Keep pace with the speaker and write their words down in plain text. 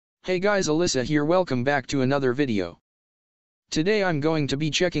Hey guys, Alyssa here, welcome back to another video. Today I'm going to be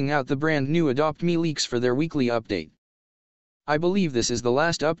checking out the brand new Adopt Me leaks for their weekly update. I believe this is the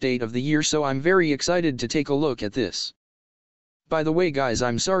last update of the year, so I'm very excited to take a look at this. By the way guys,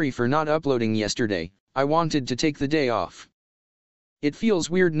 I'm sorry for not uploading yesterday. I wanted to take the day off. It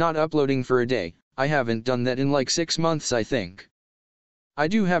feels weird not uploading for a day. I haven't done that in like 6 months I think. I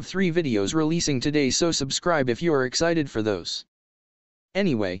do have 3 videos releasing today, so subscribe if you are excited for those.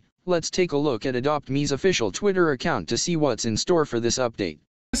 Anyway, let's take a look at Adopt Me's official Twitter account to see what's in store for this update.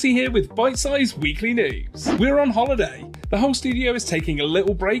 Jesse here with bite-sized weekly news. We're on holiday. The whole studio is taking a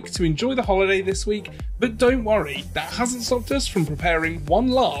little break to enjoy the holiday this week, but don't worry, that hasn't stopped us from preparing one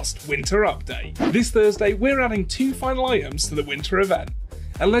last winter update. This Thursday, we're adding 2 final items to the winter event.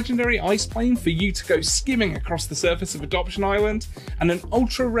 A legendary ice plane for you to go skimming across the surface of Adoption Island, and an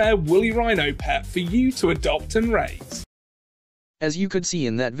ultra-rare woolly rhino pet for you to adopt and raise. As you could see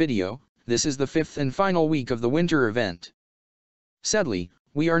in that video, this is the 5th and final week of the winter event. Sadly,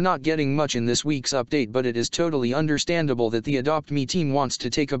 we are not getting much in this week's update, but it is totally understandable that the Adopt Me team wants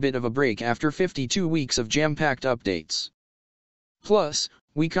to take a bit of a break after 52 weeks of jam-packed updates. Plus,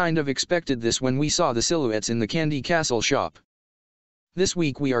 we kind of expected this when we saw the silhouettes in the Candy Castle shop. This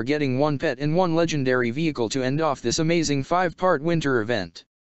week we are getting 1 pet and 1 legendary vehicle to end off this amazing 5-part winter event.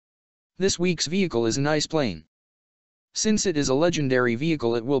 This week's vehicle is an ice plane. Since it is a legendary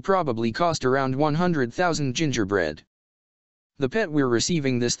vehicle, it will probably cost around 100,000 gingerbread. The pet we're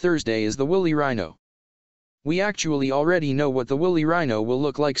receiving this Thursday is the woolly rhino. We actually already know what the woolly rhino will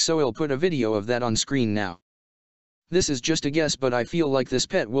look like, so I'll put a video of that on screen now. This is just a guess, but I feel like this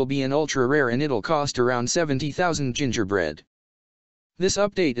pet will be an ultra rare and it'll cost around 70,000 gingerbread. This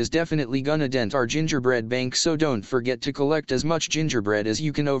update is definitely gonna dent our gingerbread bank, so don't forget to collect as much gingerbread as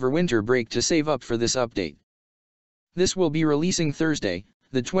you can over winter break to save up for this update. This will be releasing Thursday,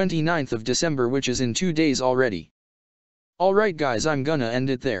 the 29th of December, which is in 2 days already. Alright guys, I'm gonna end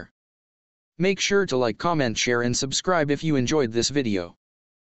it there. Make sure to like, comment, share and subscribe if you enjoyed this video.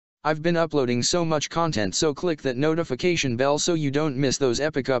 I've been uploading so much content, so click that notification bell so you don't miss those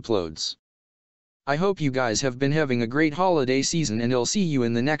epic uploads. I hope you guys have been having a great holiday season, and I'll see you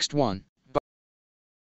in the next one.